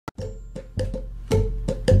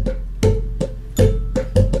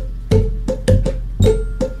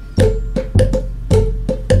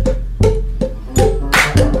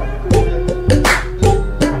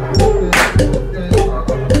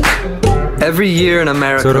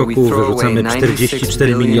Co roku wyrzucamy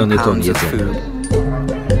 44 miliony ton jedzenia.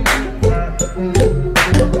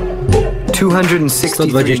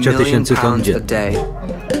 120 tysięcy ton dziennie.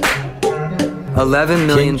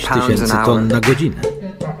 5 tysięcy ton na godzinę.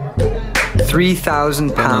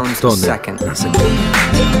 3,000 Ponad pounds a tony second. na sekundę.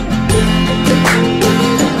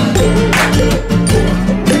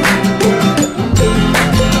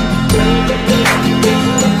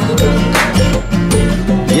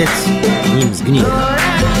 Jedz, nim zgnije.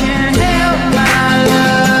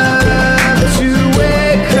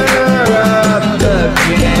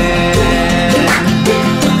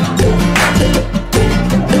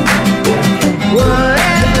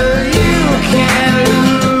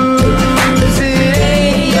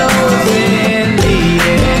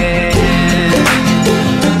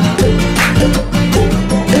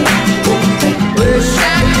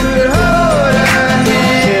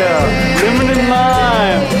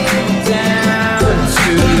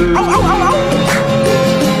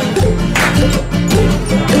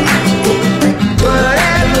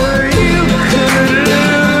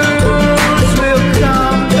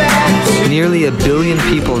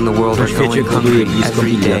 Na świecie hoduje blisko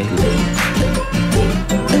miliard ludzi.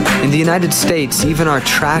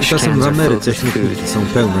 Czasem w Ameryce śmietniki są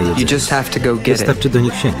pełne jedzenia. Wystarczy do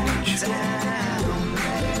nich sięgnąć.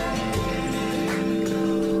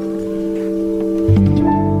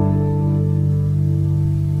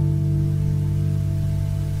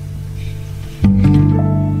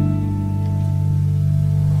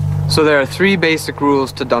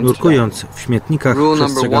 Nurkując w śmietnikach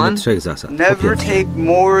przestrzegamy 3 zasad. Po pierwsze,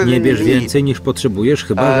 nie bierz więcej niż potrzebujesz,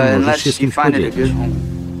 chyba że możesz się z kimś podzielić.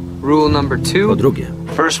 Po drugie,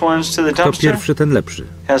 kto pierwszy, ten lepszy,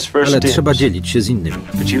 ale trzeba dzielić się z innymi.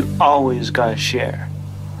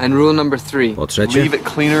 Po trzecie,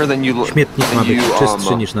 śmietnik ma być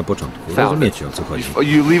czystszy niż na początku. Rozumiecie, o co chodzi?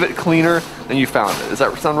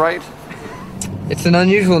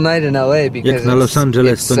 Jak na Los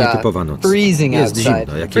Angeles to nietypowa noc. Jest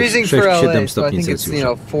zimno, jakieś 6-7 stopni Celsjusza.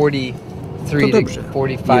 To dobrze.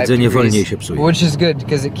 Jedzenie wolniej się psuje.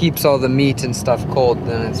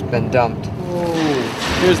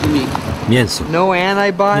 Mięso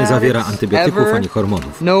nie zawiera antybiotyków ani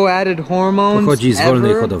hormonów. Pochodzi z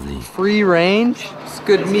wolnej hodowli.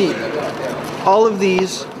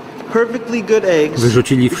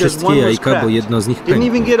 Wyrzucili wszystkie jajka, bo jedno z nich pękło.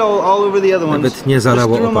 Nawet nie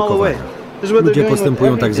zalało opakowania. Ludzie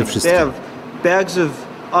postępują tak ze wszystkim.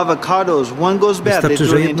 Wystarczy,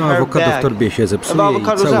 że jedno awokado w torbie się zepsuje i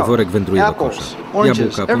cały worek wędruje do kosza.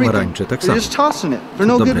 Jabłka, pomarańcze, tak samo.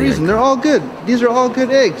 To dobre jajka.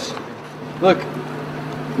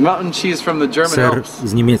 Ser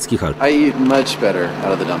z niemieckich Alp.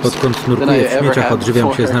 Odkąd nurkuję w śmieciach,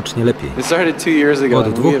 odżywiam się znacznie lepiej. Od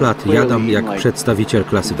 2 lat jadam jak przedstawiciel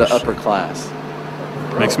klasy wyższej.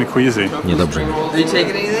 Niedobrze mi.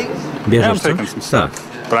 Bierzesz coś? Tak.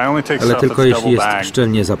 Ale tylko jeśli jest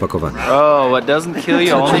szczelnie zapakowany.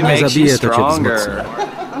 Nie zabije, to cię wzmocni.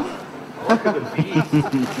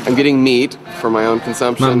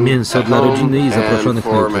 Mam mięso dla rodziny i zaproszonych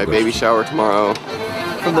na jutro gości.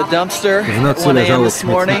 W nocy leżało w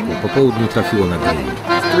śmietniku, po południu trafiło na grill.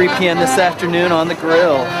 3 p.m. this afternoon on the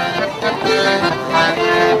grill.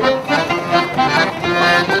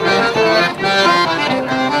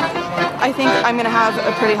 I think I'm going to have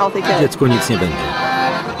a pretty healthy kid. Dziecku nic nie będzie.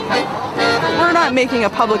 We're not making a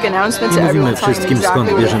public announcement to Nie everyone mówimy telling them wszystkim, skąd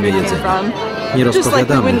exactly where bierzemy they're jedzenie. from. Nie Just like we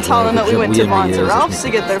rozpowiadamy, wouldn't tell them że that we went to grzebujemy Vons je or ze Ralph's to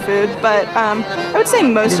śmietnika. get their food, but I would say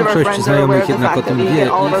most of our Większość friends are aware znajomych of the jednak o fact that tym we wie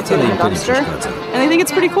get all of our i food wcale in im the to nie dumpster, przeszkadza. and I think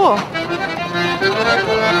it's pretty cool.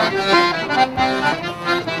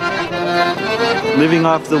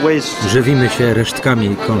 Żywimy się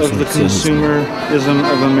resztkami konsumpcjonizmu.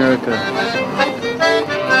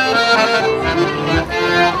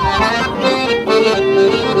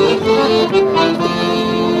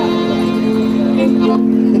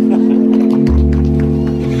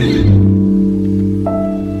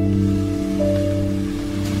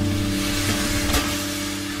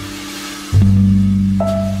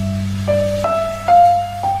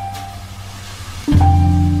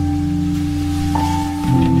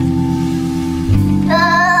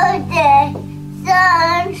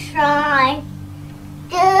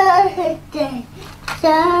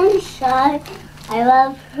 Sunshine, I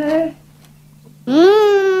love her.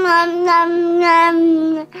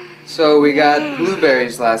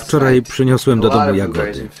 Wczoraj przyniosłem do domu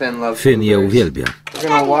jagody. Finn je uwielbia.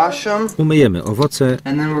 Umyjemy owoce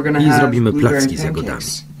i zrobimy placki z jagodami.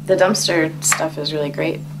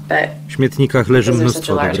 W śmietnikach leży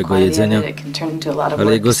mnóstwo dobrego jedzenia,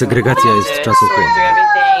 ale jego segregacja jest czasochłonna.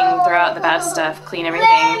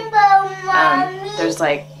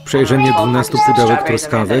 Przejrzenie 12 pudełek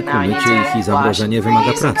truskawek, umycie ich i zamrożenie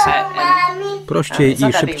wymaga pracy. Prościej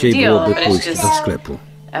i szybciej byłoby pójść do sklepu.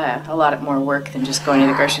 A lot more work than just going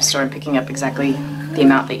to the grocery store and picking up exactly the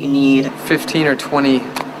amount that you need. 15 or 20.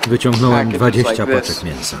 Wyciągnąłem 20 paczek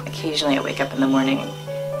mięsa. Occasionally I wake up in the morning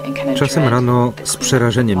and kind of Czasem rano z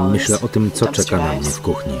przerażeniem myślę o tym, co czeka na mnie w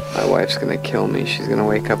kuchni.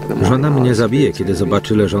 Żona mnie zabije, kiedy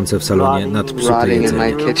zobaczy leżące w salonie nadpsute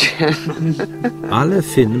jedzenie. Ale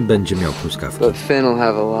Finn będzie miał truskawki.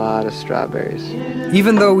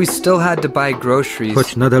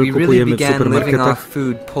 Choć nadal kupujemy w supermarketach,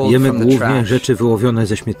 jemy głównie rzeczy wyłowione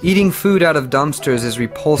ze śmietnika.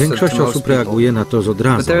 Większość osób reaguje na to z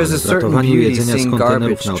odrazą, ale w ratowaniu jedzenia z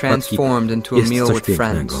kontenerów na odpadki jest coś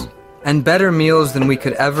pięknego.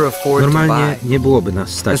 Normalnie nie byłoby nas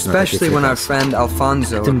stać na takie przekaz.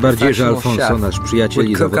 Tym bardziej, że Alfonso, nasz przyjaciel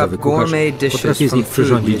i zawodowy kucharz, potrafi z nich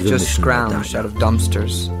przyrządzić wymyślne dania.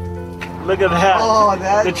 Look at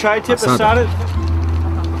that. The tri-tip asada.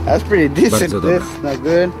 That's pretty decent. Bardzo dobre. This not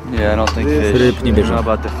good. Yeah, I don't think fish. Ryb nie I don't bierzemy. know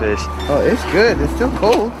about the fish. Oh, it's good. It's still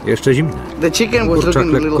cold. Jeszcze zimne. The chicken was Kurczak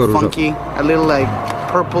looking a lekko little różowy. funky, a little like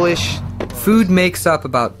purplish.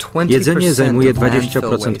 Jedzenie zajmuje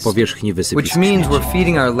 20% powierzchni wysypisk śmieci.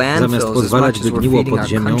 Zamiast pozwalać, by gniło pod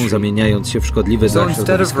ziemią, zamieniając się w szkodliwy dla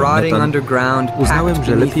środowiska metan, uznałem,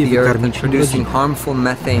 że lepiej wykarmić rodzinę.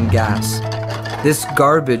 This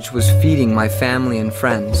garbage was feeding my family and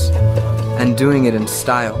friends, and doing it in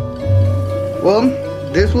style. Well,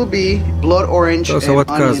 this will be blood orange To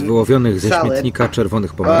sałatka z wyłowionych ze śmietnika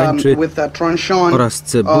czerwonych pomarańczy oraz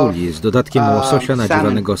cebuli z dodatkiem łososia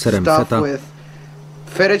nadziewanego serem feta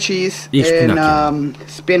i szpinakiem.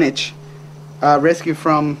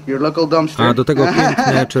 A do tego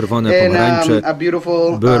piękne czerwone pomarańcze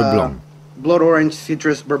beurre blanc. Blood orange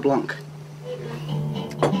citrus beurre blanc.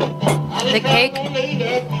 The cake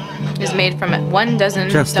is made from 1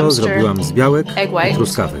 dozen Ciasto dumpster zrobiłam z białek egg i whites.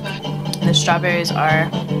 truskawek. The strawberries are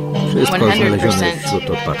Wszystko znalezione 100% wśród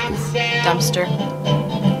odpadków. dumpster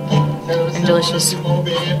and delicious.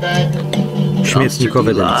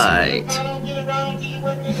 Śmietnikowe delicje. Thank you very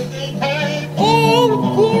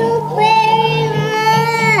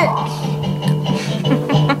much.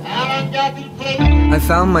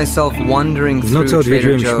 W nocy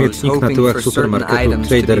odwiedziłem śmietnik na tyłach supermarketu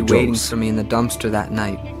Trader Joe's.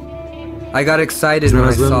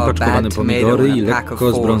 Znalazłem paczkowane pomidory i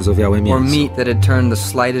lekko zbrązowiałe mięso.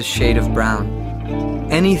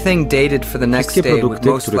 Wszystkie produkty,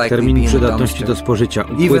 których termin przydatności do spożycia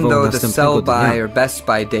upływał następnego dnia,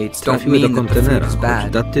 trafiły do kontenera,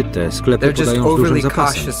 choć daty te sklepy podają z dużym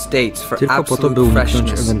zapasem, tylko po to, by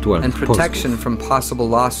uniknąć ewentualnych pozwów.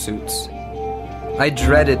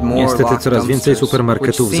 Niestety coraz więcej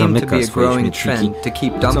supermarketów zamyka swoje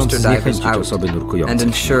śmietniki, chcąc zniechęcić osoby nurkujące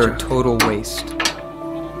w śmieciach.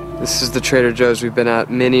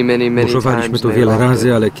 Używaliśmy tu wiele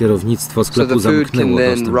razy, ale kierownictwo sklepu zamknęło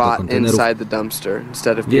dostęp do kontenerów,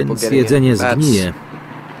 więc jedzenie zgnije,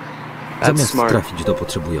 zamiast trafić do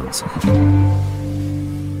potrzebujących.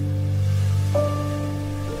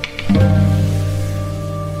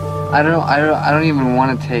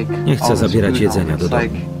 Nie chcę zabierać jedzenia do domu.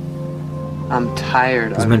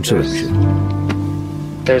 Zmęczyłem się.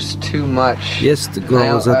 Jest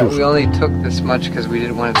go za dużo.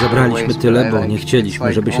 Zabraliśmy tyle, bo nie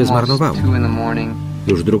chcieliśmy, żeby się zmarnowało.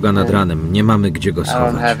 Już 2 nad ranem, nie mamy gdzie go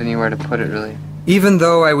schować.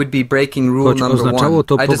 Choć oznaczało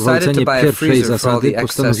to pogwałcenie pierwszej zasady,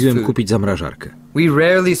 postanowiłem kupić zamrażarkę. W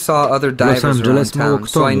Los Angeles mało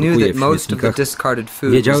kto nurkuje w śmietnikach.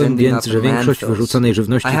 Wiedziałem więc, że większość wyrzuconej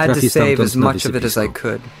żywności trafi stamtąd na wysypisko.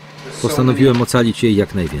 Postanowiłem ocalić jej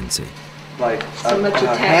jak najwięcej.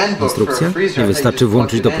 Instrukcja? Nie wystarczy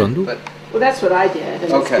włączyć do prądu?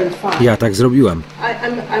 Ja tak zrobiłam.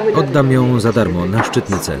 Oddam ją za darmo na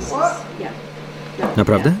szczytny cel.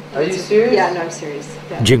 Naprawdę?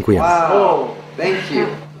 Dziękuję.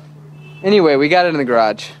 Anyway, we got it in the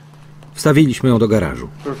garage. Wstawiliśmy ją do garażu.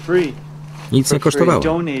 Nic nie kosztowało.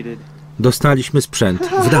 Dostaliśmy sprzęt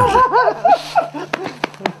w darze.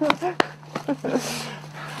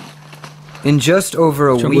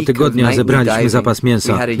 W ciągu tygodnia zebraliśmy zapas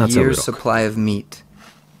mięsa na cały rok.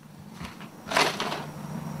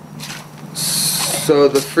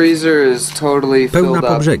 Pełna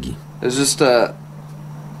po brzegi.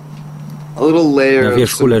 Na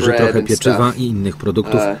wierzchu leży trochę pieczywa i innych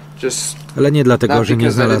produktów, ale nie dlatego, że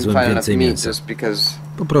nie znalazłem więcej mięsa.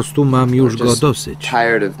 Po prostu mam już go dosyć.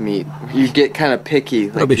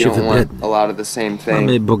 Robię się wybredny.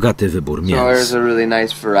 Mamy bogaty wybór mięs.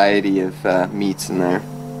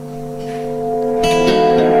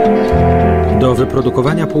 Do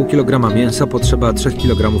wyprodukowania pół kilograma mięsa potrzeba 3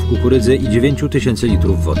 kg kukurydzy i 9000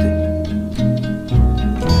 litrów wody.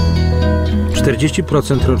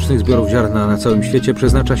 40% rocznych zbiorów ziarna na całym świecie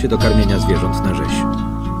przeznacza się do karmienia zwierząt na rzeź.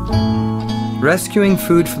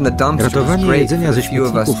 Ratowanie jedzenia ze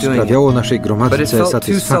śmietników sprawiało naszej gromadce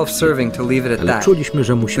satysfakcję, ale czuliśmy,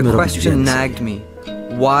 że musimy robić więcej.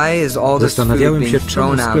 Zastanawiałem się,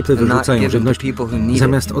 czemu sklepy wyrzucają żywność,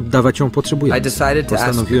 zamiast oddawać ją potrzebującym.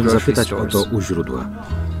 Postanowiłem zapytać o to u źródła.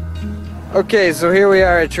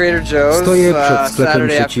 Stoję przed sklepem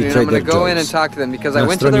sieci Trader Joe's.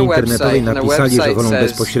 Na stronie internetowej napisali, że wolą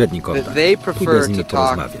bezpośredni kontakt. Idę z nimi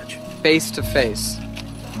porozmawiać.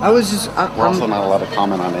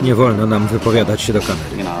 Nie wolno nam wypowiadać się do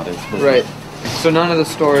kamery.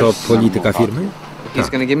 To polityka firmy?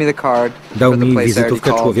 Tak. Dał mi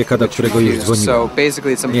wizytówkę człowieka, do którego już dzwoniłem.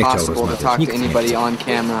 Nie chciał rozmawiać, nikt nie chce.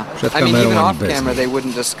 Przed kamerą ani bez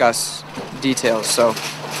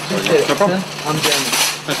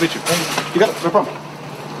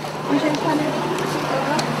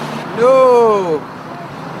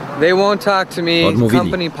niej.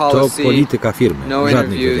 Odmówili. To polityka firmy.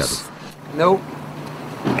 Żadnych wywiadów.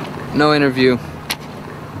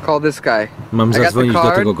 Mam zadzwonić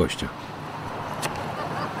do tego gościa.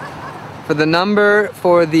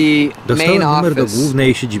 Dostałem numer do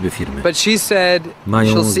głównej siedziby firmy.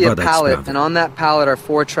 Mają zbadać sprawę.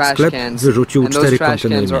 Sklep wyrzucił 4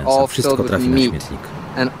 kontenery mięsa. Wszystko trafi na śmietnik.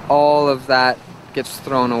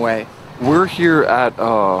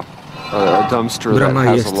 Brama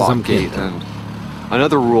jest zamknięta.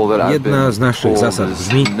 Jedna z naszych zasad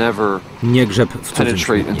brzmi: nie grzeb w cudzym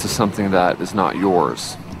śmietniku.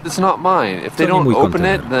 To nie mój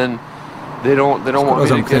kontener. Skoro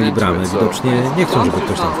zamknęli bramę, widocznie nie chcą, żeby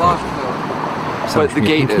ktoś tam wchodził. Sam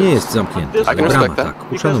śmietnik nie jest zamknięty, ale brama tak.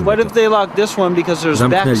 Uszanujmy to.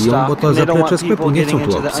 Zamknęli ją, bo to zaplecze sklepu, nie chcą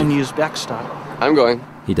tu obcych.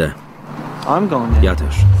 Idę. Ja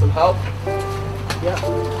też.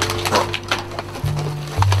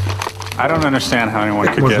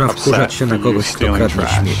 Jak można wkurzać się na kogoś, kto kradnie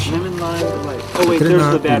śmieci?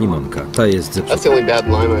 Cytryna i limonka. Ta jest zepsuta.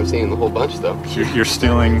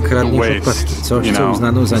 Kradniesz odpadki. Coś, co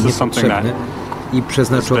uznano za niepotrzebne i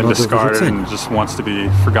przeznaczono do wyrzucenia.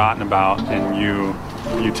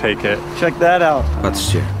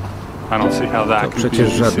 Patrzcie. To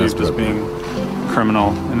przecież żadna zbrodnia.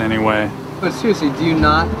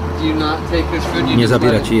 Nie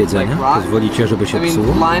zabieracie jedzenia? Pozwolicie, żeby się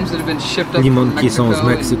psuło? Limonki są z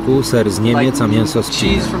Meksyku, ser z Niemiec, a mięso z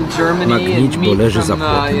Chiny. Ma gnić, bo leży za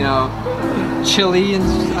płotem.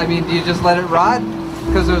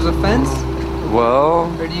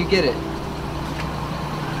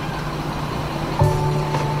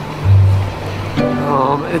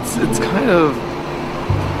 It's kind of...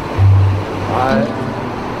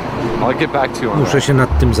 Muszę się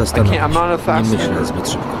nad tym zastanowić. Nie myślę zbyt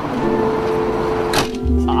szybko.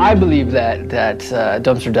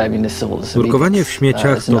 Nurkowanie w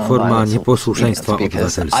śmieciach to forma nieposłuszeństwa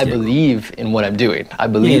obywatelskiego.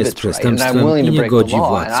 Nie jest przestępstwem i nie godzi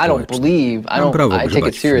władz społecznych. Mam prawo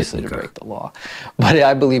grzebać w śmietnikach.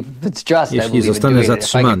 Jeśli zostanę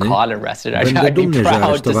zatrzymany, będę dumny, że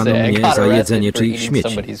aresztowano mnie za jedzenie czyichś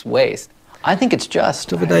śmieci.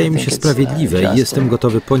 To wydaje mi się sprawiedliwe i jestem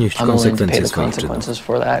gotowy ponieść konsekwencje swoich czynów.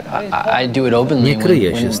 Nie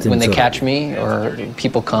kryję się z tym, co robię.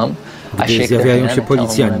 Gdy zjawiają się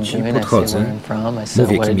policjanci, podchodzę,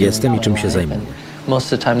 mówię, kim jestem i czym się zajmuję.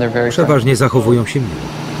 Przeważnie zachowują się miło.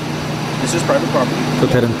 To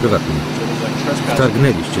teren prywatny.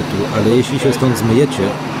 Wtargnęliście tu, ale jeśli się stąd zmyjecie,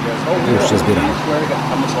 to już się zbieramy.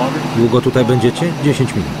 Długo tutaj będziecie?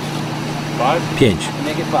 10 minut. 5.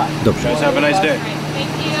 Dobrze.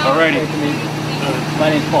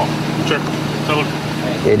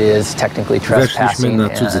 Weszliśmy na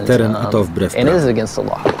cudzy teren, a to wbrew prawu.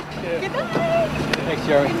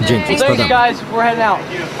 Dzięki, spadamy.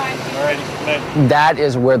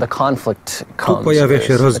 Tu pojawia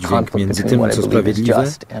się rozdźwięk między tym, co sprawiedliwe,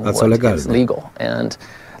 a co legalne.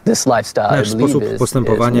 Nasz sposób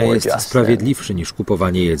postępowania jest sprawiedliwszy niż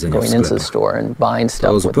kupowanie jedzenia w sklepach.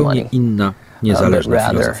 To zupełnie inna, niezależna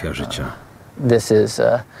filozofia życia. This is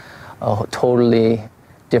a totally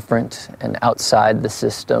different and outside the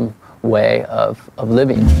system way of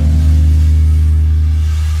living.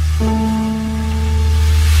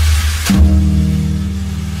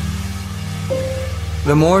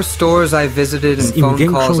 Z im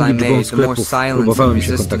większą liczbą sklepów próbowałem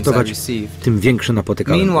się kontaktować, tym większe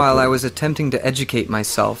napotykałem.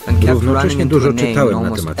 Równocześnie dużo czytałem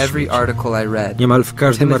na temat śmieci. Niemal w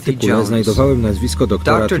każdym artykule znajdowałem nazwisko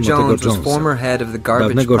doktora Timothy'ego Jonesa,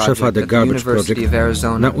 dawnego szefa The Garbage Project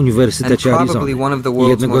na Uniwersytecie Arizony i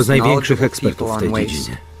jednego z największych ekspertów w tej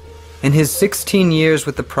dziedzinie.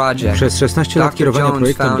 Przez 16 lat kierowania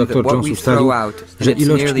projektem dr Jones ustalił, że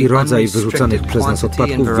ilość i rodzaj wyrzucanych przez nas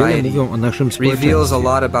odpadków wiele mówią o naszym społeczeństwie.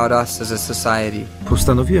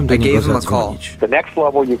 Postanowiłem do niego zadzwonić.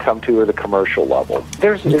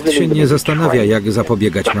 Nikt się nie zastanawia, jak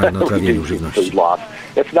zapobiegać marnotrawieniu żywności.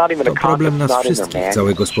 To problem nas wszystkich,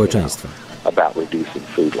 całego społeczeństwa.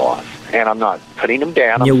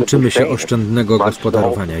 Nie uczymy się oszczędnego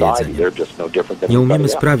gospodarowania jedzeniem. Nie umiemy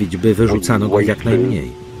sprawić, by wyrzucano go jak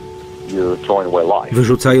najmniej.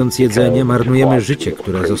 Wyrzucając jedzenie, marnujemy życie,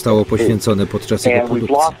 które zostało poświęcone podczas jego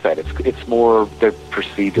produkcji.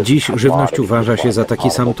 Dziś żywność uważa się za taki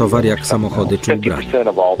sam towar jak samochody czy ubrania.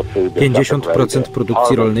 50%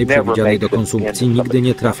 produkcji rolnej przewidzianej do konsumpcji nigdy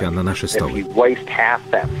nie trafia na nasze stoły.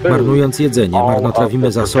 Marnując jedzenie,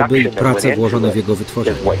 marnotrawimy zasoby i prace włożone w jego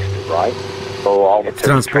wytworzenie. W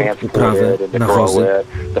transport, uprawę, nawozy,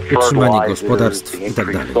 utrzymanie gospodarstw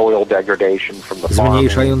itd.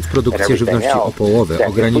 Zmniejszając produkcję żywności o połowę,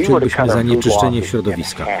 ograniczylibyśmy zanieczyszczenie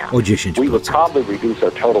środowiska o 10%.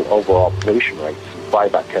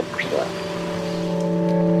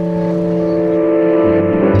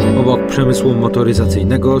 Obok przemysłu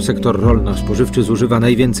motoryzacyjnego, sektor rolno-spożywczy zużywa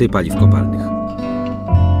najwięcej paliw kopalnych.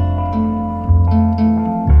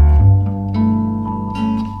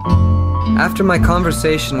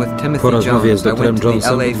 Po rozmowie z dr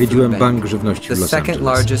Jonesem odwiedziłem Bank Żywności w Los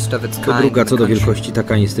Angeles. To druga co do wielkości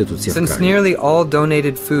taka instytucja w kraju.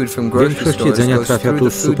 Większość jedzenia trafia tu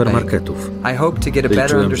z supermarketów.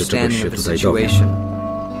 Liczyłem, że czegoś się tutaj dowiem.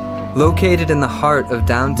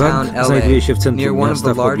 Bank znajduje się w centrum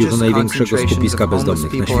miasta w pobliżu największego skupiska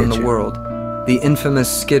bezdomnych na świecie.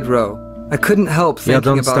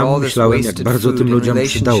 Jadąc tam myślałem, jak bardzo tym ludziom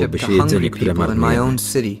przydałoby się jedzenie, które marnujemy.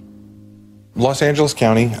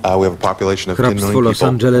 Hrabstwo Los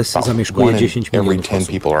Angeles zamieszkuje 10 milionów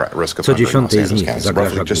osób. Co 10 z nich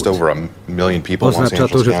zagraża głód. Oznacza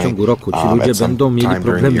to, że w ciągu roku ci ludzie będą mieli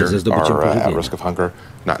problemy ze zdobyciem pożywienia.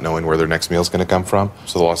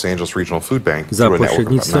 Za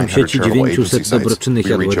pośrednictwem sieci 900 dobroczynnych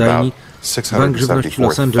jadłodajni Bank Żywności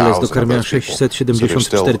Los Angeles dokarmia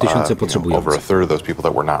 674 tysiące potrzebujących.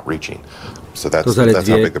 To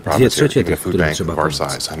zaledwie 2/3 tych, którym trzeba pomóc.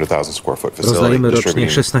 Rozdajemy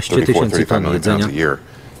rocznie 16 tysięcy ton jedzenia,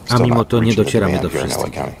 a mimo to nie docieramy do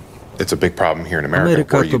wszystkich.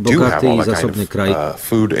 Ameryka to bogaty i zasobny kraj,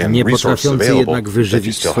 nie potrafiący jednak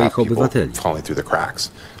wyżywić swoich obywateli.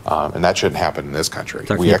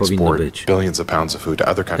 Tak nie powinno być.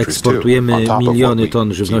 Eksportujemy miliony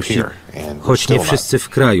ton żywności, choć nie wszyscy w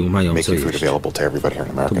kraju mają co jeść.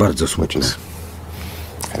 To bardzo smutne.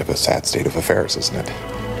 W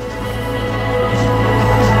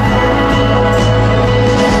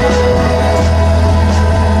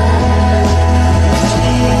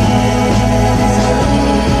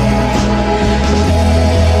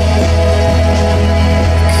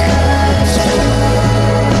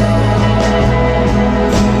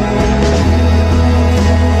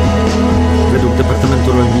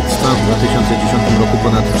 2010 roku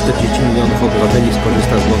ponad 40 milionów obywateli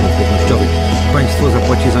skorzysta z bonów żywnościowych. Państwo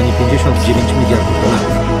zapłaci za nie 59 miliardów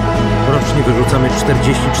dolarów. Rocznie wyrzucamy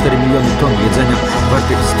 44 miliony ton jedzenia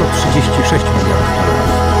wartych 136 miliardów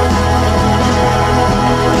dolarów.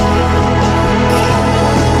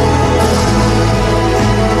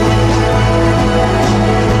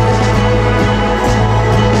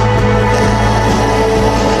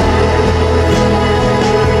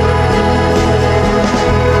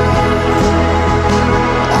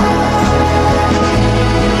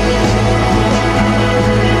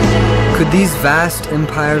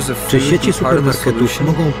 Czy sieci supermarketów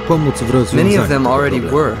mogą pomóc w rozwiązaniu tego problemu?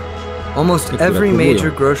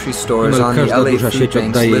 Niemal każda duża sieć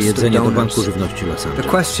oddaje jedzenie do Banku Żywności Los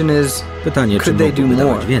Angeles. Pytanie, czy mogłyby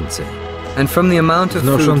dawać więcej?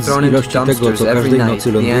 Wnosząc z ilości tego, co każdej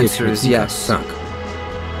nocy ląduje w śmietnikach, tak.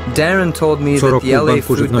 Co roku w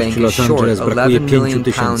Banku Żywności Los Angeles brakuje 5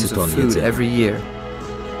 tysięcy ton jedzenia.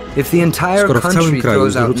 Skoro w całym kraju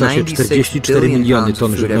wyrzuca się 44 miliony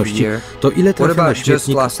ton żywności, to ile trafia na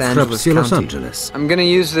śmietnik w hrabstwie Los Angeles?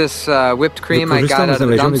 Wykorzystam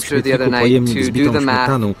znaleziony w śmietniku pojemnik z bitą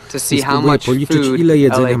śmietaną i spróbuję policzyć, ile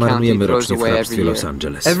jedzenia marnujemy rocznie w hrabstwie Los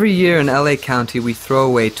Angeles.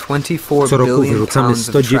 Co roku wyrzucamy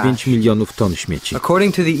 109 milionów ton śmieci.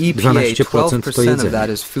 12% to jedzenie.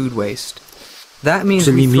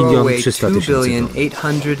 Czyli 1 300 000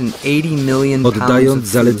 ton. Oddając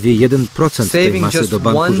zaledwie 1% tej masy do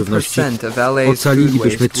banku żywności,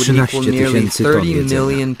 ocalilibyśmy 13 000 ton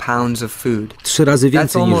jedzenia. 3 razy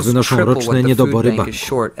więcej niż wynoszą roczne niedobory banku.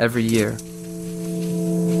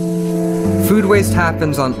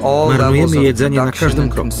 Marnujemy jedzenie na każdym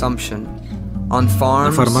kroku.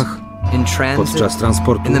 Na farmach, podczas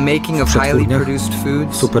transportu, w przetwórniach,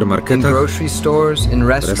 w supermarketach,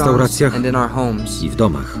 w restauracjach i w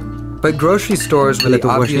domach. Ale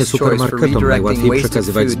to właśnie supermarketom najłatwiej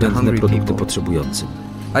przekazywać zbędne produkty potrzebującym.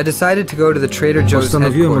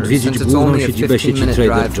 Postanowiłem odwiedzić główną siedzibę sieci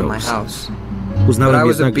Trader Joe's. Uznałem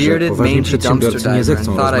jednak, że poważni przedsiębiorcy nie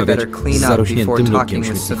zechcą rozmawiać z zarośniętym lukiem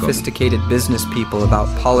śmietnikowym.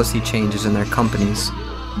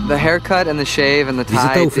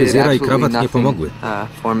 Wizyta u fryzjera i krawat nie pomogły.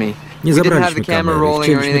 Nie zabraliśmy kamery,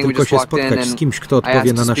 chcieliśmy tylko się spotkać z kimś, kto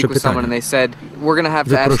odpowie na nasze pytania.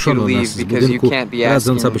 Wyproszono nas z budynku,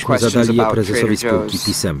 radząc, abyśmy zadali je prezesowi spółki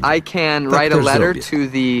pisemnie. Tak też zrobię.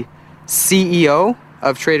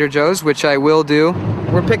 Of Trader Joe's, which I will do.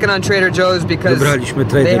 We're picking on Trader Joe's because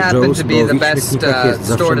they happen to be the best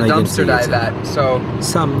store to dumpster dive at. So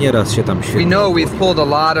sam nieraz się tam świetnie. We know we've pulled a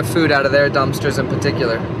lot of food out of their dumpsters in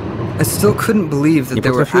particular. Nie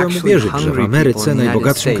potrafiłem uwierzyć, że w Ameryce,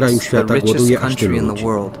 najbogatszym kraju świata, głoduje aż tylu ludzi.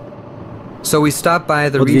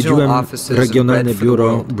 Odwiedziłem regionalne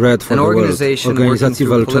biuro Bread for the World, organizacji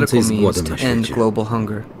walczącej z głodem na świecie.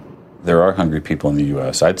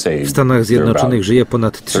 W Stanach Zjednoczonych żyje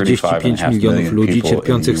ponad 35 milionów ludzi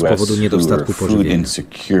cierpiących z powodu niedostatku pożywienia.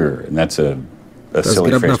 Ta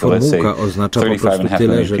zgrabna formułka oznacza po prostu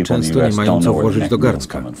tyle, że często nie mają co włożyć do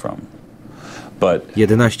garnka.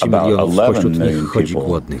 11 milionów spośród nich chodzi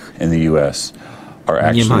głodnych.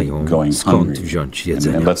 Nie mają skąd wziąć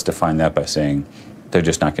jedzenia.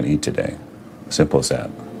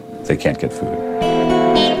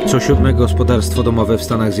 Co 7 gospodarstwo domowe w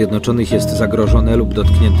Stanach Zjednoczonych jest zagrożone lub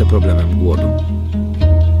dotknięte problemem głodu.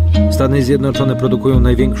 Stany Zjednoczone produkują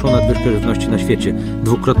największą nadwyżkę żywności na świecie,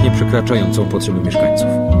 dwukrotnie przekraczającą potrzeby mieszkańców.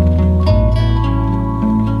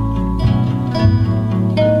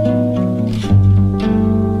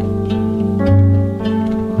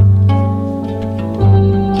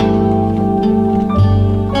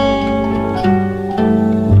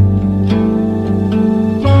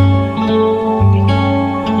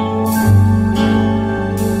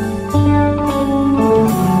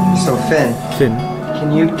 Finn,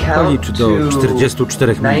 policz do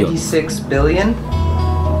 44 milionów.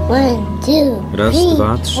 Raz,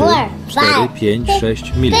 dwa, trzy, 4, 5,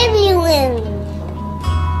 6 milionów.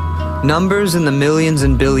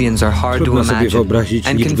 Trudno sobie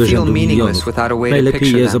wyobrazić liczby rzędu milionów.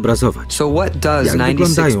 Najlepiej je zobrazować. Jak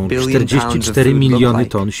wyglądają 44 miliony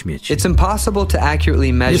ton śmieci?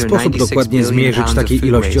 Nie sposób dokładnie zmierzyć takiej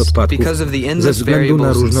ilości odpadków ze względu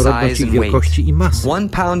na różnorodność ich wielkości i masy.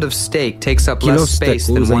 Kilo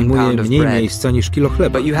steku zajmuje mniej miejsca niż kilo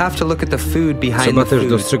chleba. Trzeba też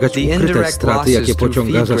dostrzegać ukryte straty, jakie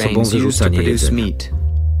pociąga za sobą wyrzucanie jedzenia.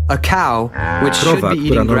 Krowa,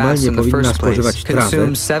 która normalnie powinna spożywać trawę,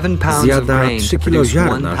 zjada 3 kilo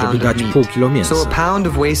ziarna, żeby dać pół kilo mięsa.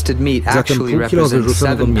 Zatem pół kilo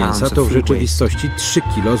wyrzuconego mięsa to w rzeczywistości 3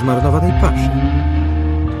 kilo zmarnowanej paszy.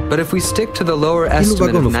 Ilu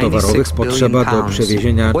wagonów towarowych potrzeba do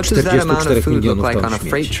przewiezienia 44 milionów ton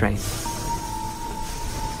śmieci?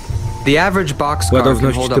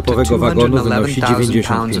 Ładowność typowego wagonu wynosi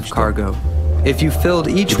 95 ton.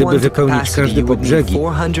 Gdyby wypełnić każdy po brzegi,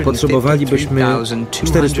 potrzebowalibyśmy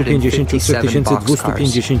 453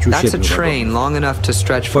 257 wagonów.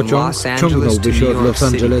 Pociąg ciągnąłby się od Los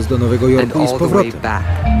Angeles do Nowego Jorku i z powrotem.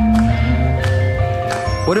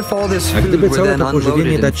 A gdyby całe to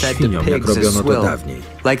pożywienie dać świniom, jak robiono to dawniej?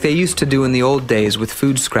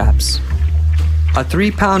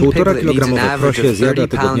 1,5-kilogramowe prosie zjada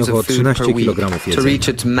tygodniowo 13 kg jedzenia.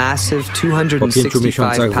 Po 5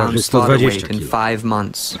 miesiącach waży 120 kg.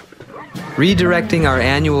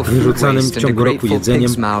 Wyrzucanym w ciągu roku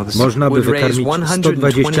jedzeniem można by wykarmić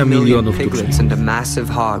 120 milionów tuczników.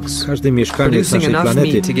 Każdy mieszkaniec naszej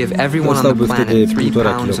planety dostałby wtedy 1,5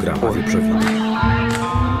 kg wieprzowiny.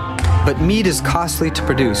 But meat is costly to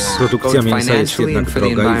produce, Produkcja both mięsa jest financially jednak and for the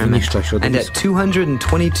droga i environment. wyniszcza And środowisko. at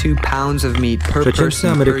 222 pounds of meat per Przeciętny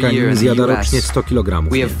person per year Amerykanin in zjada the rocznie US, 100 kg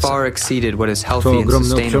we have mięsa. far exceeded what is To healthy and ogromne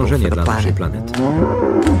sustainable obciążenie for the dla naszej planet.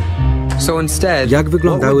 planety. So instead, Jak what would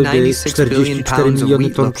wyglądałyby 96 billion 44 pounds of miliony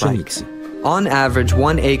wheat ton look like? pszenicy? On average,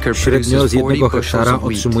 1 acre Średnio produces z 1 40 bushels hektara of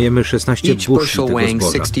wheat, otrzymujemy 16 each bushli bushel tego weighing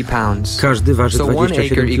zboża. 60 pounds. Każdy waży So 1 acre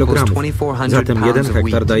 27 equals kg. 2400 Zatem 1 pounds of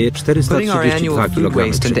hektar wheat. daje Putting our 432 annual food kg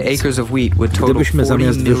waste into pszenicy. acres of wheat would total Gdybyśmy 40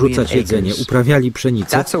 zamiast million wyrzucać jedzenie acres. uprawiali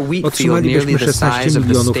pszenicę, That's a wheat field nearly otrzymalibyśmy the 16 size of the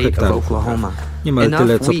milionów state of hektarów. Oklahoma. Niemal Enough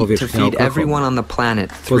tyle, co wheat to powierzchnia feed everyone Oklahoma. on the planet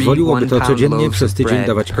 3 Pozwoliłoby to 1-pound codziennie loaves przez of tydzień bread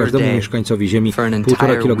dawać per każdemu day mieszkańcowi Ziemi for an 1,5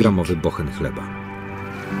 entire kilogramowy bochen chleba.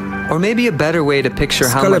 Or maybe a better way to picture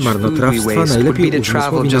how Skalę much food we marnotrawstwa waste would najlepiej be to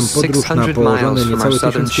travel uzmysłowi nam just podróż na 600 położone miles from niecałe our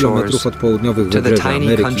southern 1000 kilometrów shores od południowych to the wybrzeża tiny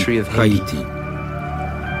Ameryki, country of Haiti.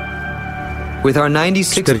 With our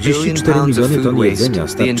 96 billion 44 pounds of miliony food ton waste, jedzenia the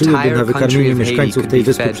starczyłyby na entire country wykarmienie of Haiti mieszkańców could tej be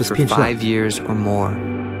wyspy fed przez for 5 lat. 5 years or more.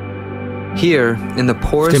 Here, in the W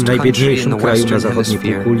poorest tym country in najbiedniejszym the kraju na western zachodniej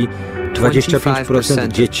hemisphere, półkuli 25%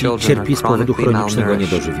 of dzieci children cierpi are z powodu chronically chronicznego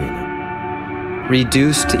malnourished. niedożywienia.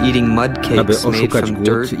 Reduced to eating mud Aby cakes made oszukać from głód,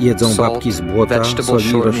 dirt, jedzą salt, babki z błota, vegetable soli,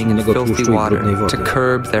 shortening and roślinnego filthy tłuszczu i water brudnej to wody.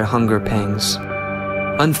 curb their hunger pangs.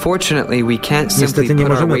 Unfortunately, we can't simply Niestety nie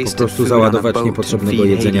put our możemy po wasted prostu food on a załadować boat and niepotrzebnego feed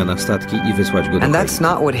jedzenia Haiti. na statki i wysłać go do And Haiti. that's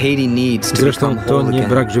not what Haiti needs to Zresztą become to whole nie again.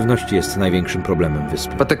 brak żywności jest największym problemem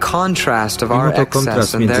wyspy. But the contrast of Mimo our to excess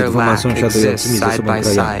kontrast and między their dwoma lack sąsiadującymi exists ze side sobą by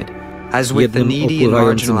krajami, side, as with the jednym needy and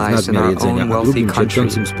opływającym w marginalized in nadmiar our jedzenia, own a wealthy drugim country.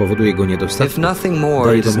 cierpiącym z powodu jego If niedostatku, nothing more,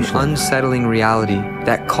 daje it do is an myślenia. unsettling reality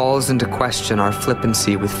that calls into question our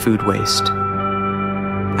flippancy with food waste.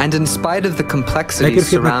 And in spite of the complexities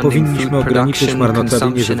Najpierw jednak surrounding powinniśmy food ograniczyć production, marnotrawienie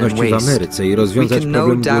consumption and żywności w waste, Ameryce i we rozwiązać can no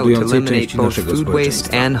problem doubt głodującej eliminate części both naszego food waste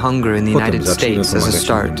społeczeństwa. and hunger in the Potem United zaczniemy States as a pomagać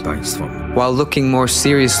start, innym państwom. while looking more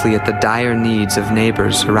seriously at the dire needs of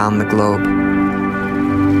neighbors around the globe.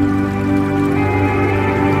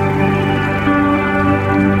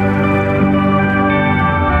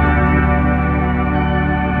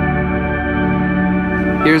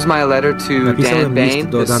 Here's my letter to Dan Napisałem list Bain,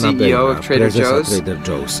 do the Dana CEO Baina, of Trader prezesa Joe's. Trader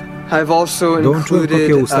Joe's. I've also Dołączyłem kopię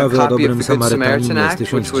included a ustawy o copy of dobrym the Good Samarytaninie Samaritan z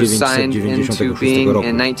Act, which was signed into 1996 being roku,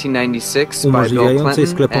 in 1996 by Bill umożliwiającej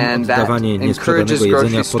Clinton, sklepom and that oddawanie encourages niesprzedanego grocery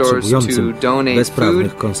jedzenia stores to potrzebującym donate bez food, prawnych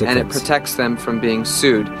and it konsekwencji. protects them from being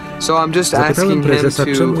sued. So I'm just Zapytałem asking him prezesa,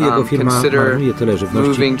 czemu jego to firma consider marnuje tyle żywności,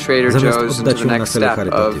 moving Trader zamiast Joe's into oddać the ją na next cele step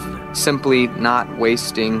of charytatywne. simply not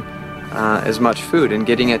wasting as much food and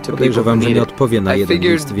getting it to people who Podejrzewam, że need nie it. odpowie na I jeden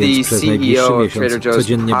figured list, więc the przez najbliższy CEO of miesiąc Trader Joe's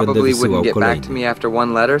codziennie będę probably wysyłał wouldn't get back kolejny. to me after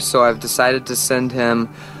one letter, so I've decided to send him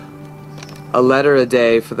a letter a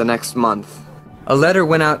day for the next month. A letter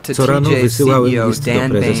went out to Co rano TJ's wysyłałem CEO list do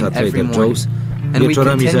Dan prezesa Bain every Trader morning, Joe's, and we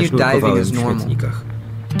wieczorami zaś continued diving nurkowałem as w normal. śmietnikach.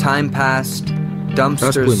 Time passed, Czas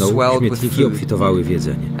dumpsters płynął, swelled with śmietniki food, obfitowały w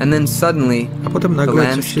jedzenie. and then suddenly A potem the nagle coś się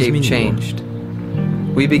landscape zmieniło. changed.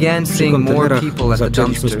 We began Przy seeing more kontenerach people at the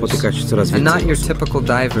zaczęliśmy dumpsters, spotykać coraz and not więcej your osób. typical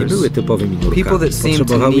Nie divers, były typowymi people nurkami, that seemed to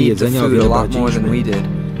potrzebowały need the jedzenia o food a wiele lot bardziej more niż than we my.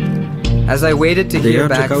 did. As I waited to Gdy hear ja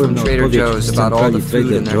back czekałem from na Trader odpowiedź Joe's z about all centrali the food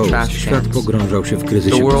Trader in their Joe's, trash świat cans, pogrążał się w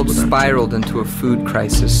kryzysie the world gospodarczym. spiraled into a food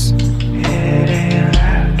crisis.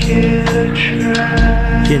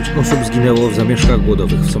 5 osób zginęło w zamieszkach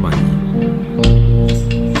głodowych w Somalii.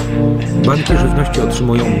 Banki żywności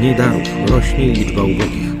otrzymują mniej darów, rośnie liczba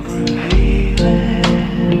ubogich.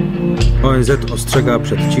 ONZ ostrzega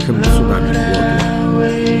przed cichym tsunami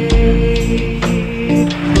głodu.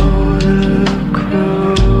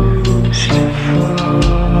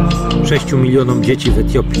 6 milionom dzieci w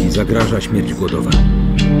Etiopii zagraża śmierć głodowa.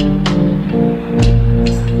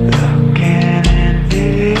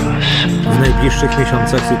 W najbliższych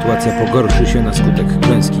miesiącach sytuacja pogorszy się na skutek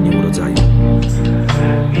klęski nieurodzaju.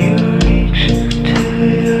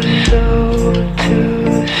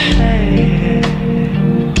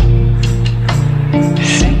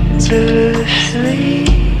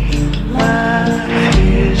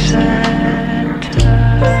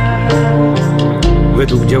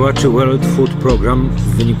 Według działaczy World Food Program w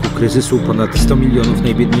wyniku kryzysu ponad 100 milionów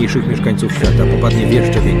najbiedniejszych mieszkańców świata popadnie w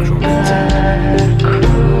jeszcze większą nędzę.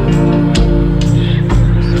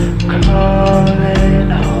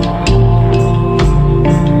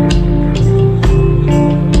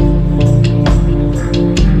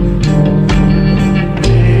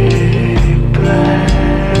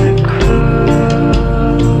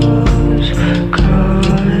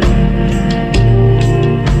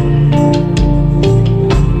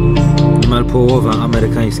 Połowa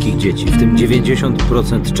amerykańskich dzieci, w tym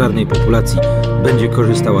 90% czarnej populacji, będzie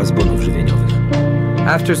korzystała z bonów żywieniowych.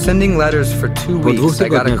 Po 2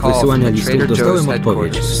 tygodniach wysyłania listów dostałem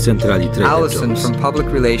odpowiedź z centrali Trader Joe's.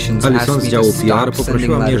 Alison z działu PR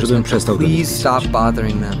poprosiła mnie, żebym przestał do nich pisać. Firma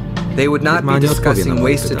nie odpowie na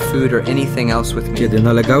moje pytanie. Kiedy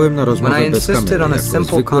nalegałem na rozmowę bez kamery, jako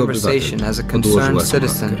zwykły obywatel, odłożyła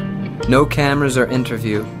słuchawkę. No cameras or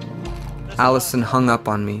interview. Allison hung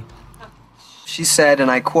up on me. She said,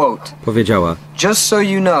 and I quote, powiedziała, just so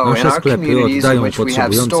you know, in nasze our sklepy communities in oddają which we have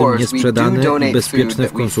potrzebującym stores, we do niesprzedane i donate bezpieczne food w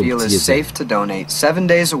that we feel konsumpcji is jedzenie. safe to donate 7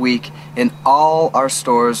 days a week in all our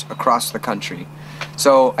stores across the country.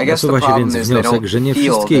 So I guess the Nasuwa się problem więc is they wniosek, don't że nie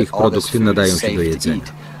feel wszystkie that ich all this produkty food nadają is się do safe to jedzenia.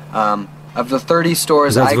 eat. Of the 30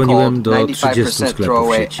 stores I Zadzwoniłem called, do 30 95% sklepów throw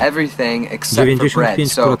away sieci. everything except for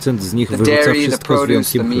bread. So 95% z nich the wyrzuca dairy, the wszystko z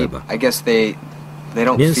produce, the wyjątkiem meat, chleba. I guess they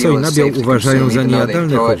don't Mięso feel i it's nabiał safe to uważają consume, za even though they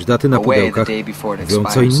niejadalne, throw choć it daty na away the pudełkach day before it mówią co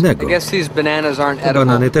expires. innego. I guess these bananas aren't Te edible.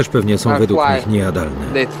 banany też pewnie są według nich niejadalne.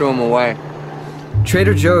 They threw them away.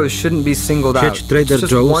 Trader Joe's shouldn't be singled out. Sieć Trader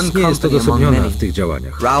Joe's nie jest odosobniona w tych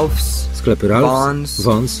działaniach. Ralph's, Sklepy Ralph's,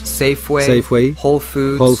 Vons, Safeway, Whole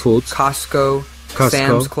Foods, Costco,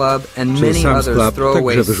 Sam's Club and czy many Sam's others Club throw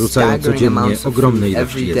away także wyrzucają staggering codziennie amounts of ogromne food ilości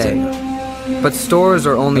every day. jedzenia. But stores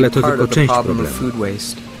are only Ale to part tylko of the część problem of problemu. food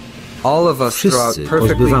waste. All of us throw out Wszyscy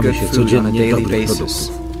perfectly pozbywamy good się food on a codziennie daily dobrych basis.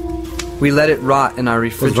 produktów. We let it rot in our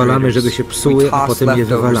Pozwalamy, żeby refrigerators. się psuły, We a toss potem je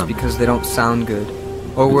leftovers wywalamy. because they don't sound good.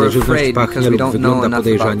 Or Gdy we're żywność afraid pachnie because we lub don't know wygląda enough about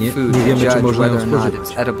podejrzanie, food nie to wiemy, czy judge można ją whether or not spożywać.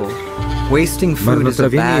 it's edible. Wasting food is a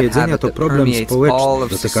Marnotrawienie bad jedzenia habit to that problem permeates all społeczny, of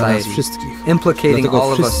dotyka nas society, wszystkich. implicating Dlatego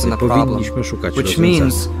all of us wszyscy in the problem, powinniśmy szukać which rozwiązania.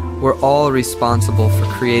 means we're all responsible for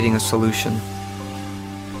creating a solution.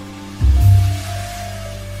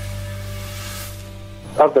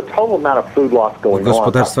 W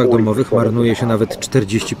gospodarstwach domowych marnuje się nawet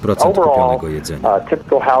 40% kupionego jedzenia.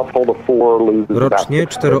 Rocznie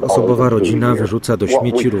 4-osobowa rodzina wyrzuca do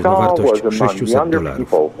śmieci równowartość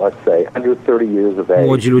 $600.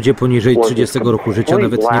 Młodzi ludzie poniżej 30 roku życia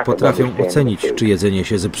nawet nie potrafią ocenić, czy jedzenie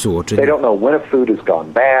się zepsuło, czy nie.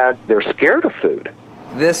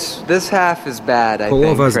 This half is bad, I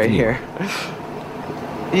Połowa think, right zgnije. here.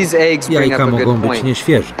 These eggs bring Jajka up a mogą good być point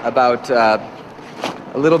nieświeże. about a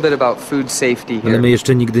little bit about food safety Ale here. my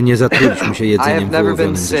jeszcze nigdy nie zatruliśmy się I jedzeniem have never been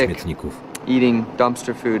wyłowionym ze sick śmietników. eating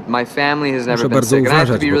dumpster food. My family has never Muszę been bardzo sick, and I have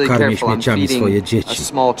to uważać, be bo really karmię careful. I'm śmieciami swoje feeding dzieci. a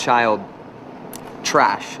small child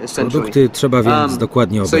trash, essentially. Produkty trzeba więc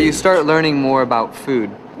dokładnie So you obejrzeć. start learning more about food.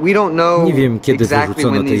 We don't know Nie wiem, kiedy exactly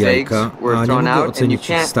wyrzucono when te these jajka, eggs were a nie thrown mogę out, and you ocenić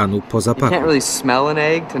ich stanu po you zapachu. can't really smell an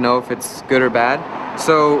egg to know if it's good or bad.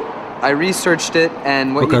 So I researched it,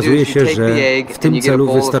 and what you do Okazuje is you się, take że the egg w and tym you get a celu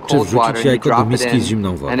bowl of wystarczy cold water wrzucić and you jajko do drop it miski z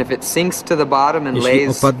zimną in, wodą. and if it sinks to the bottom and Jeśli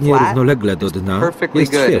lays opadnie flat, równolegle do dna, perfectly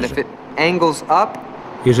jest good. And świeże. if it angles up,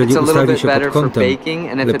 Jeżeli it's a little ustawi bit się pod better for kątem,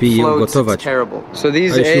 baking, and if lepiej it je floats, it's ugotować, terrible. So a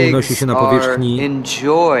these jeśli unosi eggs się na are powierzchni,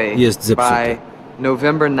 enjoy jest zepsute. by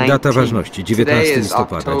November 19th. Data ważności 19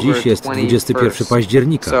 listopada, dziś jest 21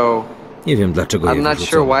 października. So Nie wiem, dlaczego je I'm not sure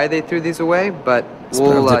wyrzucono. why they threw these away, but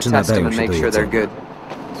Sprawdzę, we'll czy test them nadają and się make do sure they're jedzenia. good.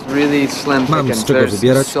 It's really slim Mam z pickings. czego There's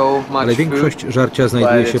wybierać, so much ale większość food, żarcia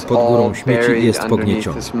znajduje but się it's pod górą all śmieci i buried jest underneath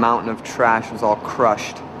pogniecione. this mountain of trash is all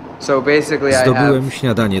crushed. So basically I Zdobyłem have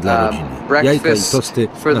śniadanie dla rodziny. Jajka i breakfast tosty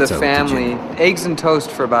for na the cały family, tydzień. eggs and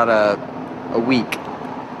toast for about a week.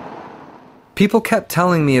 People kept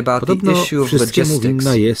telling me about the Podobno issue of wszystkiemu logistics.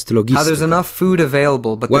 winna jest How there's logistyka. enough food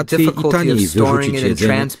available, but the Łatwiej i difficulty of taniej storing wyrzucić it and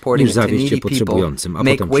jedzenie, transporting niż it to zawieźć je needy people potrzebującym, a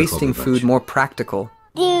make potem wasting przechowywać. food more practical.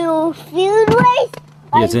 Do food waste?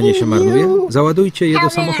 Jedzenie się marnuje? Załadujcie je do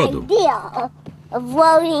samochodu. Of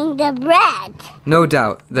loading the bread. No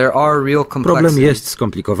doubt, there are real Problem complexities. jest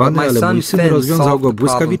skomplikowany, But my ale son mój syn Finn rozwiązał solved go the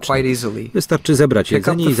problem błyskawicznie. quite easily. Wystarczy zebrać Pick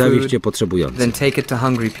up jedzenie the i zawieźć food, je potrzebującym. then take it to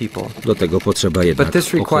hungry people. Do tego potrzeba jednak But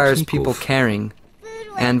this requires people ochotników. caring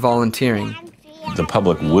and volunteering. The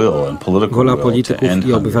public will and political Wola will to polityków end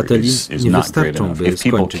i hunger obywateli is nie not great wystarczą, enough. by If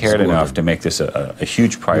people skończyć z cared enough to głodem. make this a huge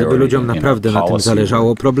Gdyby priority ludziom in our naprawdę na tym policy,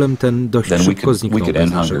 zależało, problem ten dość then we szybko could zniknąłby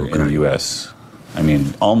end z naszego hunger in the kraju. U.S. I mean,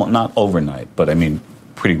 not overnight, but I mean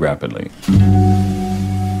pretty rapidly.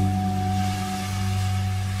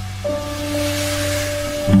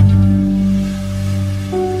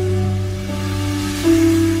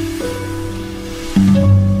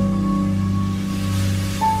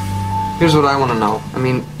 Here's what I want to know. I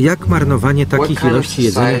mean, Jak marnowanie what takich kind of ilości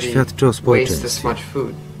jedzenia society świadczy o wastes this społeczeństwie? much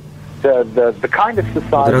food?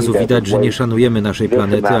 Od razu widać, że nie szanujemy naszej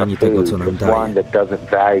planety ani tego, co nam daje.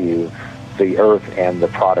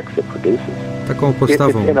 Taką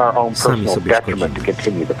postawą sami sobie szkodzimy.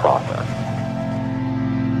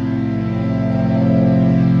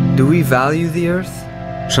 Do we value the earth?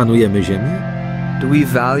 Szanujemy Ziemię? Do we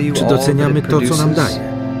value Czy all that doceniamy it to, co nam produces?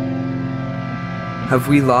 daje?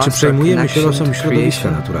 Czy przejmujemy się losem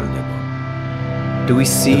środowiska naturalnego?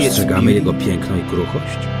 Dostrzegamy jego piękno i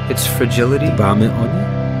kruchość? Dbamy o nie?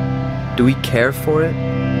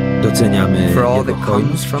 Doceniamy jego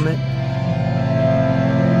hojność?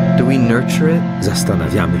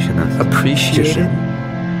 Zastanawiamy się nad tym, cieszymy.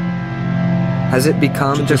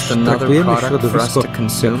 Czy też traktujemy środowisko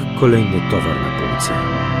jak kolejny towar na półce?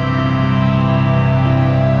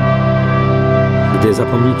 Gdy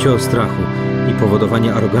zapomnicie o strachu i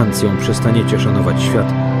powodowaniu arogancją przestaniecie szanować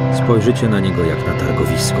świat, spojrzycie na niego jak na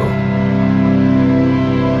targowisko.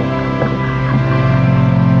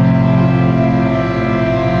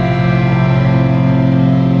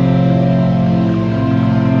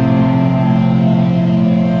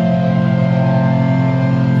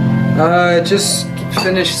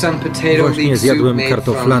 Właśnie zjadłem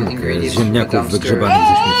kartoflankę z ziemniaków wygrzebanych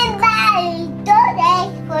ze śmietnika.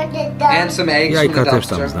 Jajka też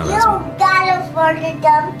tam znalazłem.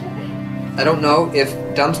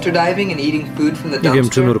 Nie wiem,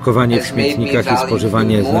 czy nurkowanie w śmietnikach i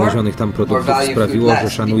spożywanie znalezionych tam produktów sprawiło, że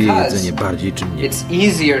szanuję jedzenie bardziej czy mniej.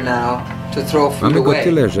 Mamy go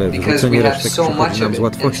tyle, że wyrzucenie resztek przychodzi nam z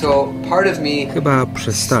łatwością. Chyba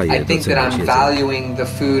przestaję doceniać jedzenie.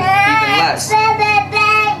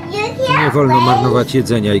 Nie wolno marnować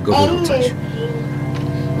jedzenia i go wyrzucać.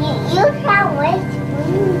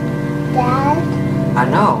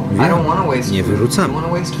 Wiem, nie wyrzucamy.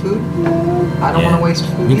 Nie,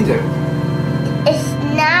 nigdy.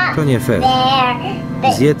 To nie fair.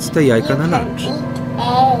 Zjedz te jajka na lunch.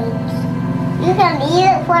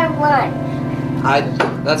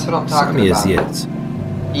 Sam je zjedz.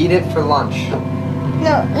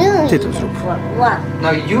 Ty to zrób.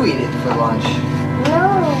 No, you eat it for lunch.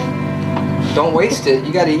 Don't waste it,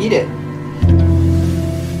 you gotta eat it.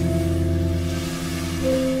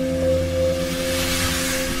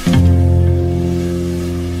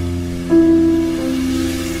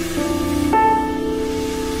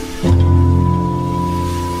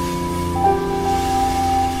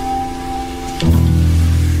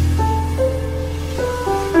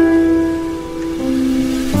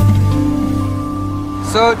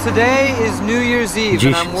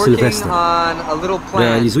 Dziś Sylwester.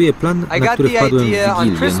 Realizuję plan, na który wpadłem w Wigilię,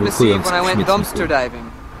 nurkując w śmietniku.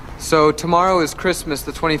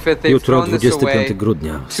 Jutro 25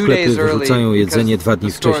 grudnia. Sklepy wyrzucają jedzenie 2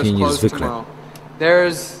 dni wcześniej niż zwykle.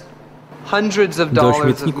 Do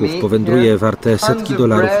śmietników powędruje warte setki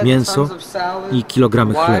dolarów mięso i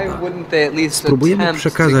kilogramy chleba. Spróbujemy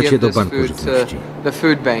przekazać je do banku żywności.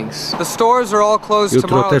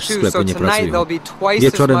 Jutro też sklepy nie pracują.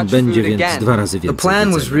 Wieczorem będzie więc 2 razy więcej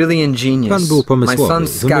jedzenia. Plan był pomysłowy.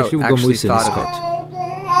 Wymyślił go mój syn Scott.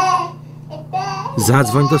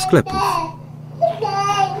 Zadzwoń do sklepów.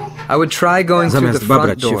 Zamiast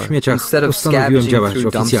babrać się w śmieciach, postanowiłem działać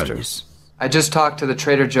oficjalnie.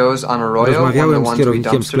 Rozmawiałem z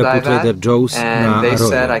kierownikiem sklepu Trader Joe's na Arroyo.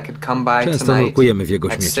 Często nurkujemy w jego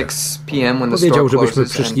śmieciach. Powiedział, żebyśmy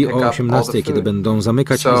przyszli o 18, kiedy będą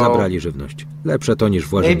zamykać i zabrali żywność. Lepsze to niż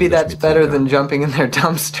włażenie do śmietnika.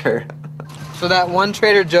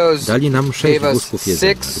 Dali nam 6 wózków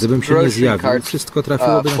jedzenia. Gdybym się nie zjawił, wszystko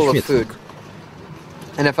trafiłoby na śmietnik.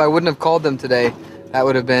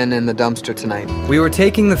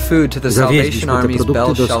 Zawieźliśmy te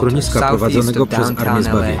produkty do schroniska prowadzonego przez Armię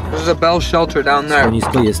Zbawienia.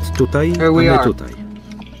 Schronisko jest tutaj, a my tutaj.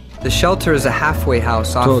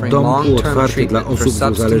 To dom półotwarty dla osób z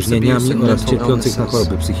uzależnieniami oraz cierpiących na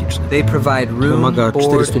choroby psychiczne. Pomaga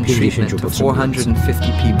 450 potrzebującym.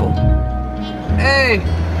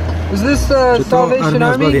 Czy to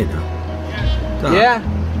Armia Zbawienia? Tak.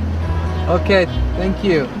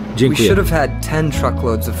 Dziękuję.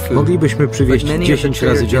 Moglibyśmy przywieźć 10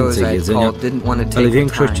 razy więcej jedzenia, ale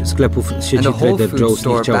większość sklepów z sieci Trader Joe's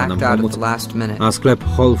nie chciała nam pomóc, a sklep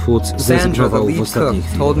Whole Foods zrezygnował w ostatniej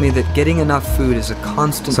chwili.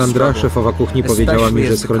 Sandra, szefowa kuchni, powiedziała mi,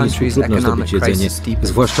 że w schronisku trudno zdobyć jedzenie,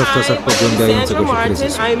 zwłaszcza w czasach pogłębiającego się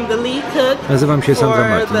kryzysu. Nazywam się Sandra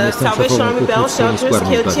Martin, jestem szefową kuchni w schronisku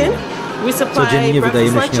Armii Zbawienia. Codziennie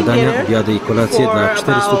wydajemy śniadania, obiady i kolacje dla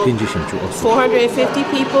 450 osób.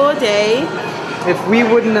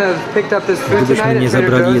 Gdybyśmy nie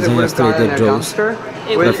zabrali jedzenia z Trader Joe's,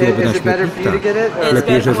 trafiłoby na śmietnik? Tak.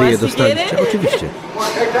 Lepiej, że wy je dostaliście? Oczywiście.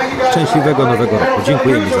 Szczęśliwego Nowego Roku.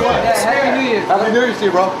 Dziękujemy za pomoc.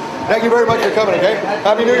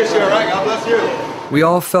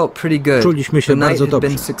 Czuliśmy się bardzo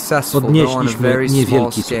dobrze. Odnieśliśmy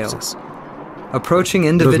niewielki sukces.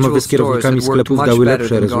 Rozmowy z kierownikami sklepów dały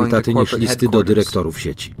lepsze rezultaty niż listy do dyrektorów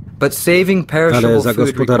sieci. Ale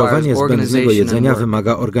zagospodarowanie zbędnego jedzenia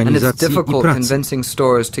wymaga organizacji i pracy.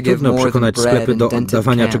 Trudno przekonać sklepy do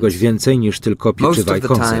oddawania czegoś więcej niż tylko pieczywa i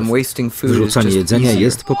konserw. Wyrzucanie jedzenia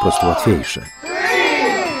jest po prostu łatwiejsze.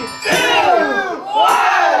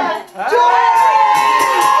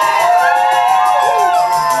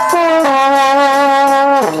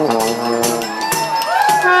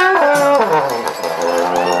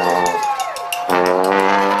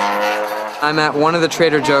 I'm at one of the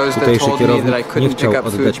Trader Joe's that told me that I couldn't pick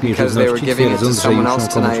up food because they were giving it to someone else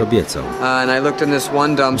tonight. And I looked in this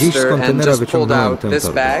one dumpster and just pulled out this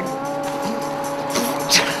bag.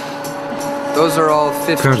 Those are all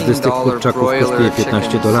 $15 broiler chickens,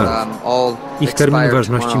 all Ich termin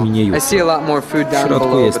ważności minie jutro. W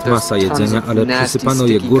środku jest masa jedzenia, ale przysypano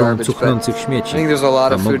je górą cuchnących śmieci,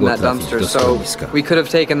 a mogło trafić do schroniska. We could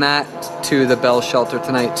have taken that to the Bell shelter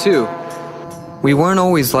tonight too. We weren't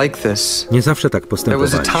always like this. Nie zawsze tak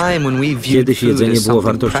postępowaliśmy. Kiedyś jedzenie było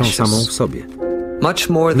wartością samą w sobie.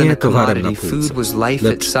 Nie towarem na półce,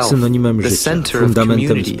 lecz synonimem życia,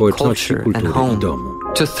 fundamentem społeczności, kultury i domu.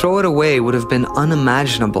 To throw it away would have been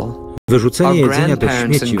unimaginable. Wyrzucenie jedzenia do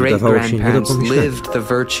śmieci wydawało się nie do pomyślenia.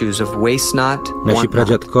 Nasi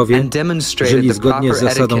pradziadkowie żyli zgodnie z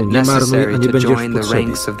zasadą nie marnuj, a nie będziesz w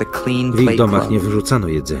potrzebie. W ich domach nie wyrzucano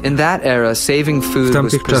jedzenia. W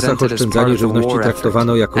tamtych czasach oszczędzanie żywności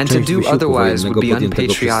traktowano jako część wysiłku wojennego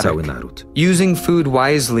podjętego przez cały naród.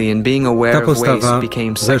 Ta postawa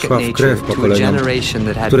weszła w krew pokoleniom,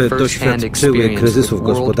 które doświadczyły kryzysów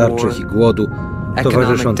gospodarczych i głodu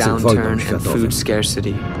towarzyszących wojnom światowym.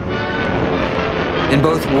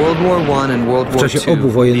 W czasie obu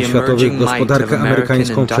wojen światowych gospodarkę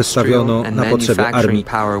amerykańską przestawiono na potrzeby armii,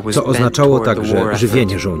 co oznaczało także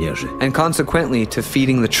żywienie żołnierzy.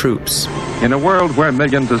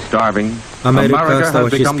 Ameryka stała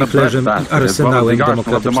się spichlerzem i arsenałem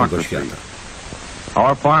demokratycznego świata.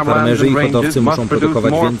 Farmerzy i hodowcy muszą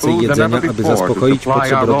produkować więcej jedzenia, aby zaspokoić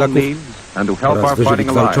potrzeby rodaków oraz wyżywić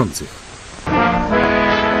walczących.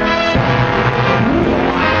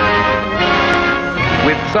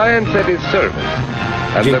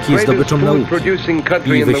 Dzięki zdobyczom nauki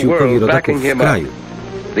i wysiłkowi rodaków w kraju,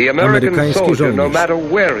 amerykański żołnierz,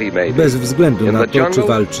 bez względu na to, czy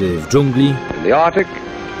walczy w dżungli,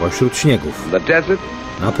 pośród śniegów,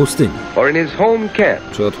 na pustyni,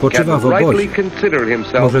 czy odpoczywa w obozie,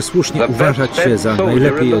 może słusznie uważać się za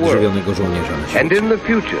najlepiej odżywionego żołnierza na świecie.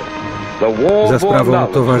 Za sprawą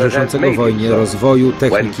towarzyszącego wojnie rozwoju,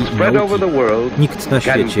 techniki i nauki nikt na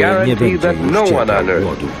świecie nie będzie już cierpiał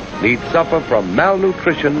głodu.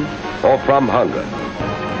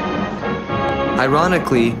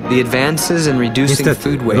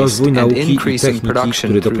 Niestety, rozwój nauki i techniki,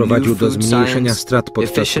 który doprowadził do zmniejszenia strat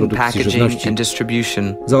podczas produkcji żywności,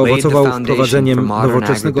 zaowocował wprowadzeniem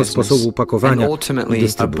nowoczesnego sposobu pakowania i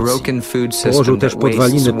dystrybucji. Położył też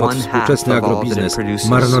podwaliny pod współczesny agrobiznes,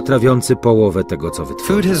 marnotrawiący połowę tego, co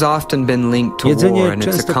wytworzył. Jedzenie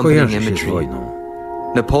często kojarzy się z wojną.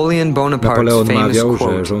 Napoleon mawiał,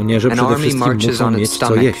 że żołnierze przede wszystkim muszą mieć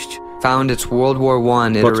co jeść.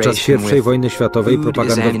 Podczas I wojny światowej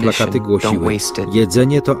propagandowe plakaty głosiły: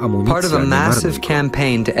 jedzenie to amunicja, nie marnuj.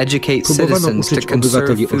 Próbowano uczyć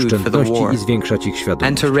obywateli oszczędności i zwiększać ich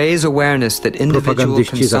świadomość.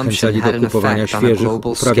 Propagandyści zachęcali do kupowania świeżych,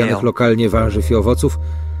 uprawionych lokalnie warzyw i owoców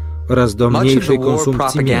oraz do mniejszej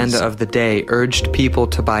konsumpcji mięsa.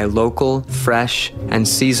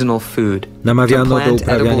 Namawiano do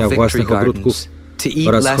uprawiania własnych ogródków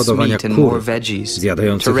oraz hodowania kur,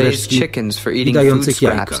 zjadających resztki i dających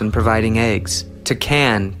jajka.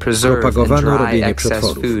 Propagowano robienie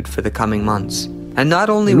przetworów.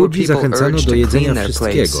 Ludzi zachęcano do jedzenia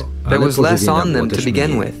wszystkiego, ale pożywienia było też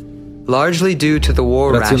mniej.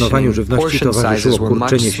 W racjonowaniu żywności towarzyszyło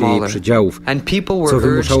kurczenie się jej przydziałów, co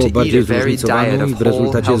wymuszało bardziej zróżnicowaną i w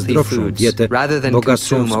rezultacie zdrowszą dietę,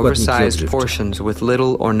 bogatszą w składniki odżywcze.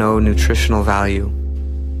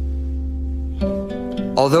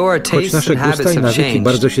 Choć nasze gusta i nawyki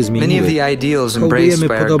bardzo się zmieniły, hołdujemy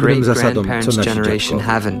podobnym zasadom, co nasi dziadkowie.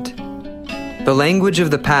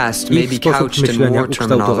 Ich sposób myślenia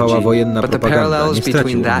ukształtowała wojenna propaganda, nie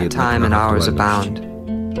stracił on jednak na aktualności.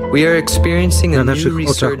 Na naszych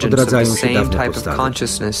oczach odradzają się dawne postawy,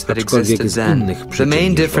 aczkolwiek z innych przyczyn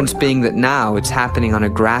niż wojna.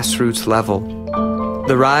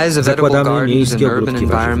 Zakładamy miejskie ogródki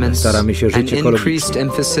warzywne, staramy się żyć ekologicznie,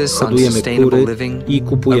 hodujemy kury i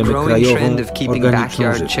kupujemy krajową,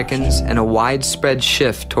 organiczną żywność.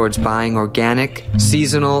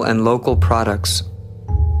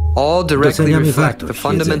 all directly Doceniamy reflect the wartość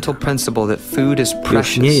fundamental jedzenia. principle that food is Już nie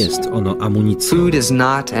precious. jest ono amunicją. Food is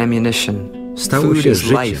not ammunition. Stało Food się is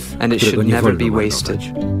życiem, life, and it którego should nie never wolno be wasted.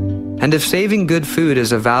 marnować. And if saving good food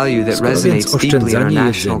is a value that Skoro resonates więc deeply in our oszczędzanie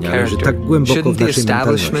national jedzenia leży character, tak głęboko shouldn't w the naszej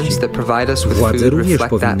establishments that provide us with władze food również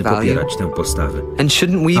reflect that powinny value? popierać tę postawę. And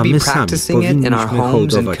shouldn't we A be my sami practicing it in our powinniśmy homes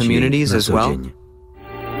and hołdować jej communities na as co well? dzień.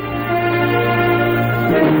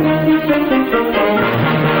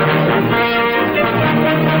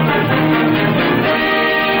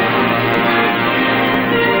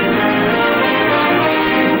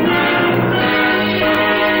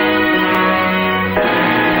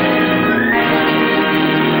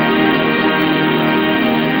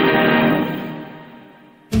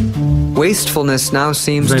 Wastefulness now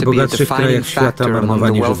seems to be a defining factor among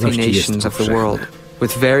the wealthy nations of the world,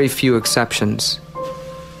 with very few exceptions.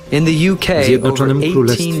 In the UK, over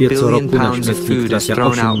 18 billion pounds of food is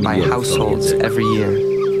thrown out by households every year.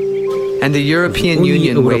 And the European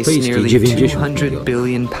Union wastes nearly 200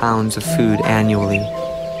 billion pounds of food annually.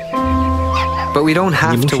 But we don't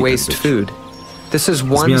have to waste food. This is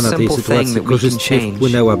one simple thing that we can change,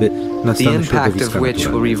 the impact of which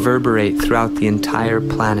will reverberate throughout the entire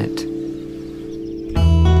planet.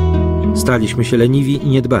 Staliśmy się leniwi i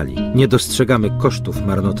niedbali. Nie dostrzegamy kosztów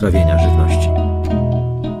marnotrawienia żywności.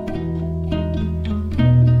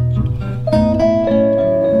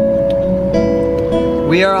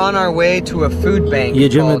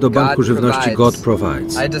 Jedziemy do Banku Żywności God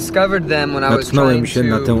Provides. Natknąłem się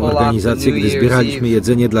na tę organizację, gdy zbieraliśmy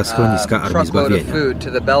jedzenie dla schroniska Armii Zbawienia.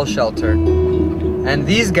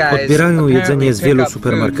 Odbierają jedzenie z wielu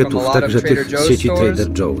supermarketów, także tych z sieci Trader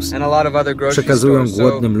Joe's. Przekazują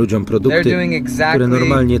głodnym ludziom produkty, które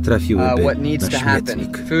normalnie trafiłyby na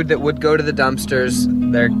śmietnik.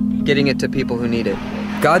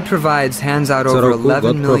 Co roku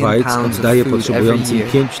God Provides oddaje potrzebującym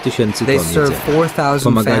 5 tysięcy ton jedzenia.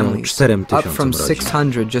 Pomagają 4 tysiącom rodzin.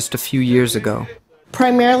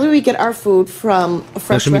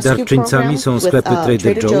 Naszymi darczyńcami są sklepy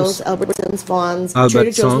Trader Joe's, Albertsons i Vons.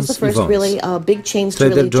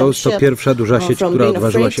 Trader Joe's to pierwsza duża sieć, która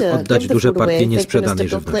odważyła się oddać duże partie niesprzedanej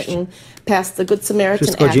żywności.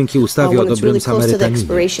 Wszystko dzięki ustawie o dobrym Samarytaninie.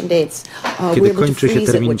 Kiedy kończy się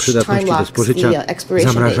termin przydatności do spożycia,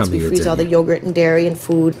 zamrażamy jedzenie.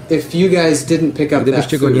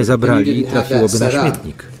 Gdybyście go nie zabrali, trafiłoby na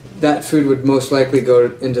śmietnik.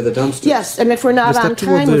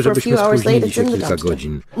 Wystarczyłoby, żebyśmy spóźnili się kilka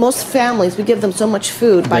godzin.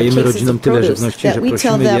 Dajemy rodzinom tyle żywności, że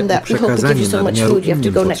prosimy je o przekazanie nadmiaru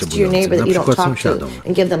innym potrzebującym, na przykład sąsiadom.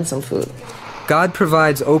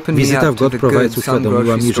 Wizyta w God Provides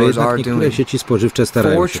uświadomiła mi, że jednak niektóre sieci spożywcze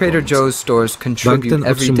starają się pomóc. Bank ten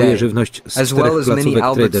otrzymuje żywność z 4 placówek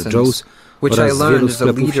Trader Joe's oraz z wielu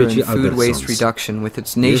sklepów sieci Albertsons.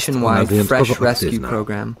 Jest ona wyjątkowo aktywna.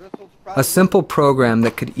 A simple program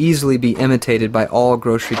that could easily be imitated by all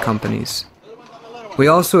grocery companies.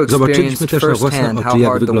 We also Zobaczyliśmy experienced też na własne firsthand how oczy, jak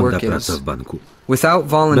hard the wygląda work praca is. w banku. Without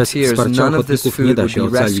Bez volunteers, wsparcia none of this ochotników nie food da would się be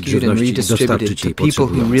ocalić rescued and żywności i redistributed dostarczyć to jej people who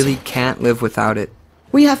potrzebującym. really can't live without it.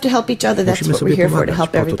 Musimy sobie pomagać,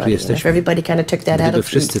 po to tu jesteśmy. Gdyby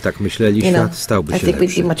wszyscy tak myśleli, świat stałby się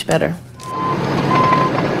lepszy.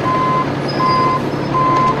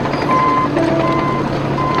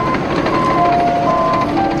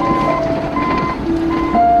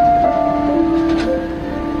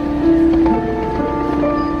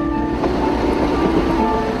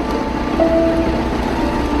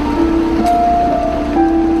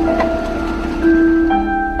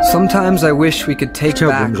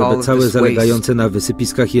 Chciałbym, żeby całe zalegające na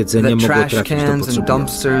wysypiskach jedzenie mogło trafić do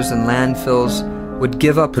potrzebujących.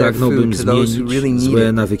 Pragnąłbym zmienić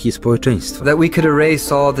złe nawyki społeczeństwa,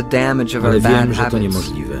 ale wiem, że to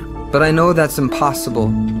niemożliwe.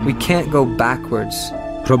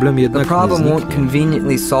 Problem jednak nie zniknie.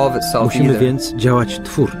 Musimy więc działać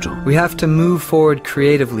twórczo.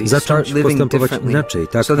 Zacząć postępować inaczej,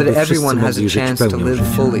 tak aby wszyscy mogli żyć pełnią życia.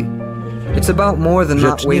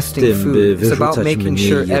 Rzecz nie w tym, by wyrzucać mniej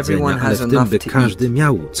jedzenia, ale w tym, by każdy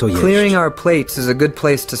miał co jeść.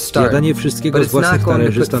 Jadanie wszystkiego z własnych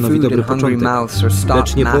talerzy stanowi dobry początek,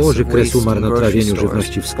 lecz nie położy kresu marnotrawieniu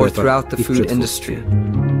żywności w sklepach i w przetwórstwie.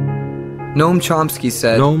 Noam Chomsky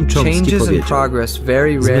powiedział,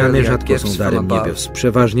 zmiany rzadko są darem niebios,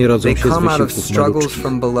 przeważnie rodzą się z wysiłków maluczkich.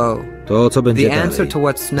 To, co będzie dalej,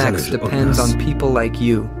 zależy od nas.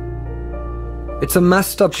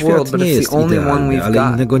 Świat nie jest idealny,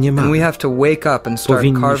 ale innego nie mamy.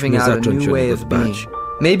 Powinniśmy zacząć o niego dbać.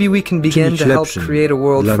 Czynić lepszym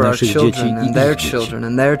dla naszych dzieci i ich dzieci.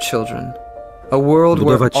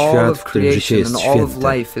 Budować świat, w którym życie jest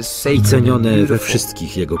święte i cenione we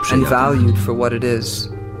wszystkich jego przejawach.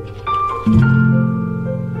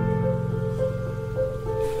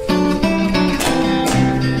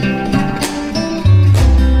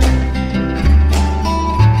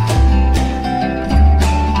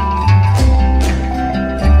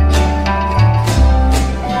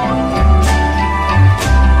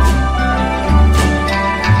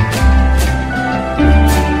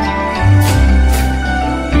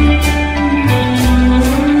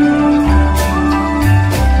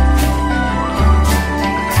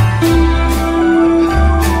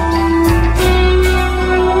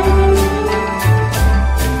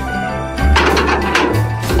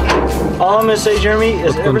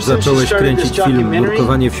 Odkąd zacząłeś kręcić film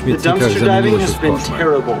Nurkowanie w śmietnikach, zamieniło się w koszmar.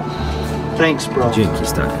 Dzięki,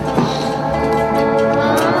 stary.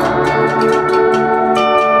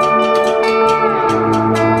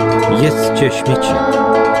 Jedzcie śmieci.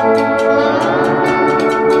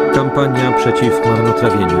 Kampania przeciw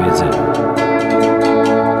marnotrawieniu jedzenia.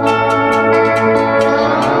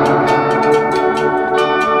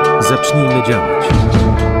 Zacznijmy działać.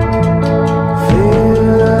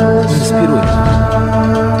 Inspirujmy.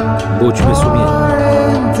 Budźmy sumienie.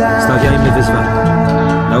 Stawiajmy wyzwania.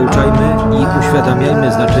 Nauczajmy i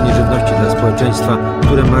uświadamiajmy znaczenie żywności dla społeczeństwa,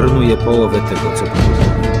 które marnuje połowę tego, co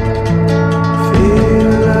produkuje.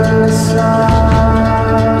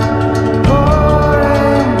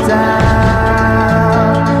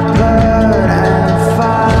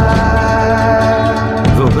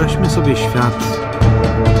 Wyobraźmy sobie świat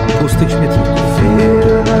pustych śmietników,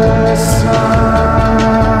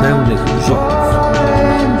 pełnych brzuchów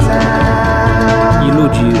i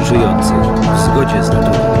ludzi żyjących w zgodzie z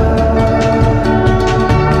naturą.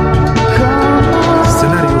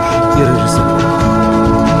 Scenariusz i reżyseria.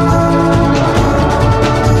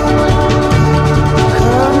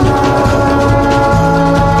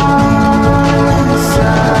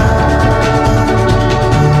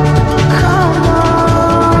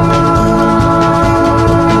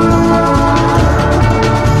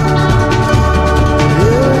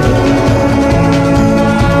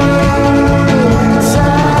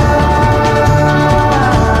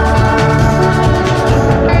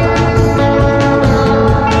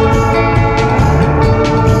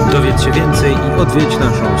 Więcej i odwiedź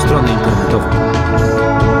naszą stronę internetową.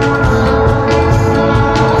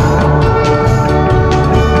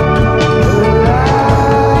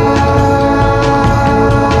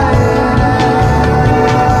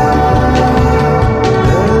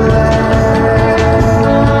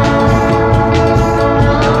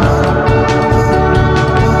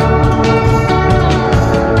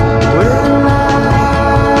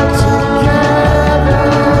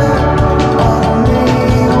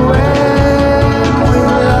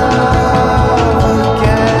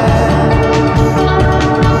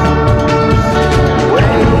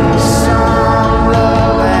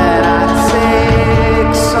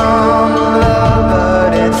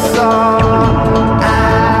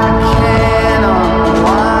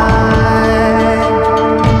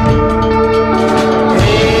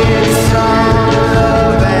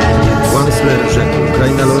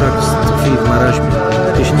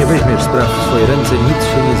 Jeśli nie weźmiesz spraw w swoje ręce, nic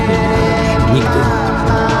się nie zmieni na lepsze. Nigdy.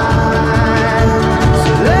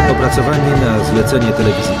 Opracowanie na zlecenie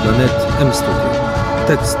telewizji Planet M Studio.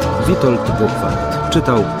 Tekst Witold Buchwald.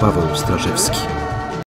 Czytał Paweł Straszewski.